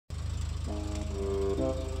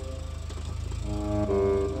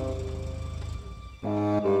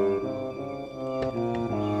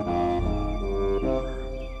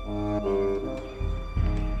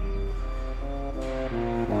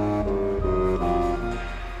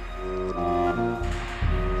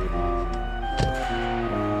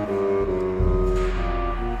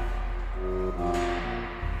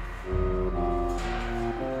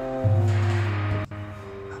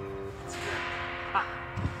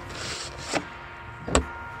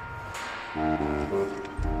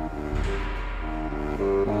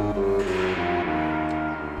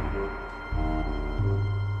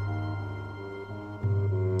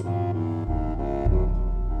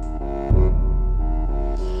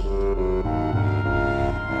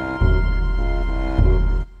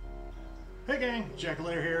Jack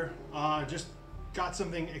Lair here. Just got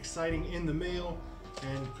something exciting in the mail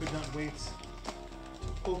and could not wait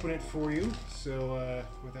to open it for you. So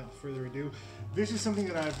without further ado, this is something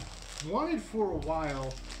that I've wanted for a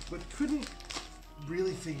while but couldn't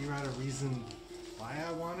really figure out a reason why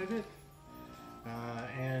I wanted it.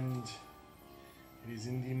 And it is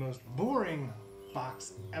in the most boring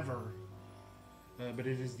box ever. But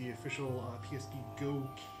it is the official PSP Go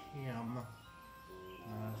Cam.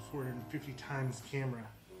 450 times camera.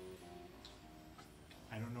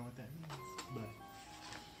 I don't know what that means, but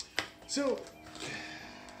so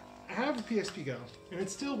I have a PSP Go, and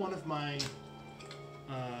it's still one of my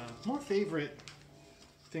more favorite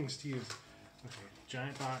things to use. Okay,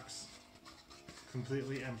 giant box,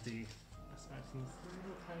 completely empty. Aside from this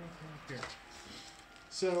little tiny thing here.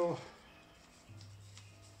 So,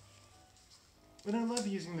 and I love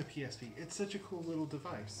using the PSP. It's such a cool little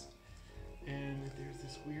device. And there's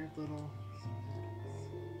this weird little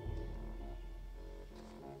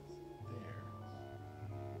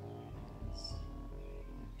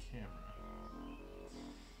camera.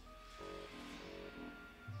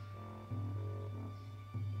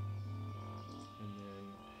 And then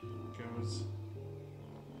it goes,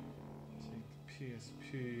 take the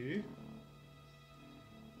PSP,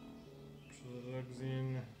 plugs in,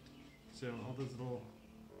 so all those little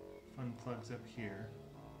fun plugs up here.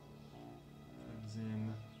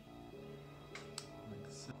 In like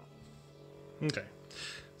so. Okay,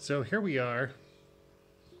 so here we are.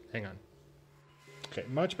 Hang on. Okay,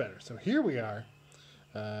 much better. So here we are.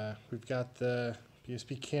 We've got the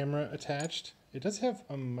PSP camera attached. It does have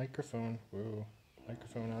a microphone. Whoa,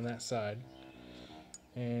 microphone on that side.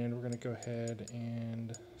 And we're gonna go ahead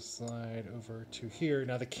and slide over to here.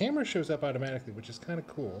 Now the camera shows up automatically, which is kind of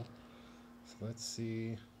cool. So let's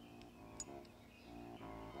see.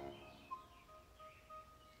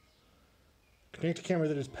 Connect a camera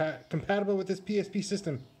that is compatible with this PSP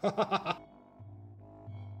system. Alright,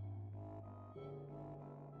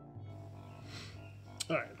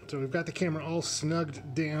 so we've got the camera all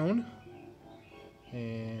snugged down.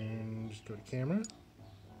 And just go to camera.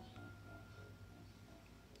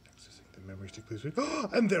 Accessing the memory stick, please.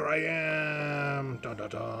 And there I am! Da da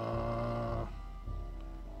da!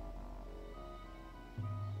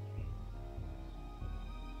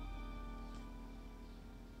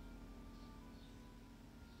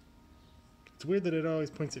 It's weird that it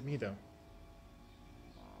always points at me, though.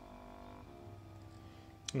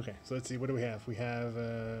 Okay, so let's see. What do we have? We have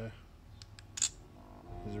there's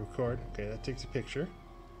a record. Okay, that takes a picture.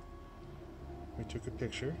 We took a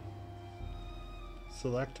picture.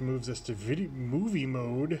 Select moves us to movie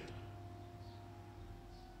mode.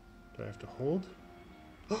 Do I have to hold?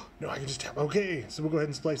 Oh, no, I can just tap. Okay, so we'll go ahead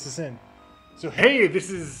and splice this in. So, hey,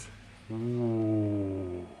 this is...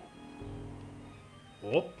 Ooh.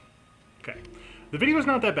 Oh. Okay, the video's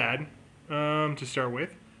not that bad to start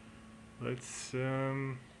with. Let's, I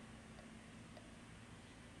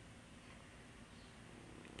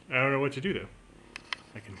don't know what to do though.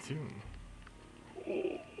 I can zoom. I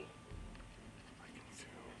can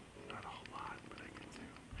zoom. Not a whole lot, but I can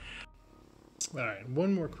zoom. Alright,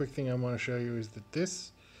 one more quick thing I want to show you is that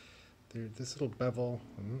this little bevel,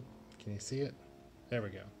 can you see it? There we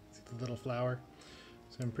go. See the little flower?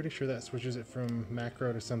 So I'm pretty sure that switches it from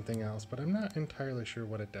macro to something else, but I'm not entirely sure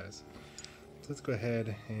what it does. So let's go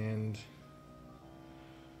ahead and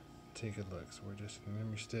take a look. So we're just in the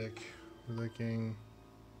memory stick, we're looking.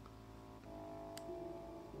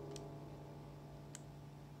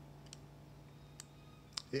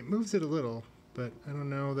 It moves it a little, but I don't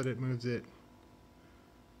know that it moves it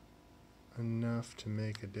enough to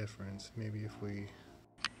make a difference. Maybe if we...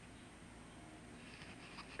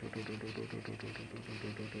 Oh,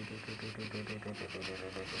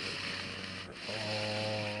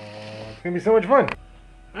 it's gonna be so much fun.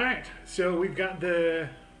 Alright, so we've got the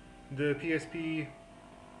PSP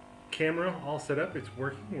camera all set up. It's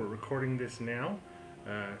working. We're recording this now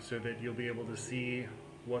so that you'll be able to see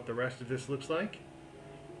what the rest of this looks like.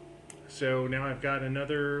 So now I've got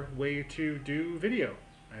another way to do video.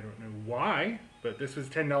 I don't know why, but this was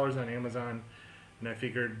 $10 on Amazon, and I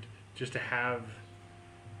figured just to have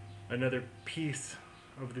another piece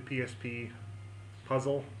of the PSP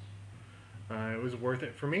puzzle, it was worth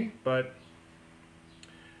it for me. But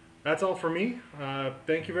that's all for me.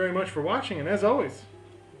 Thank you very much for watching, and as always,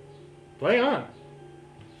 play on!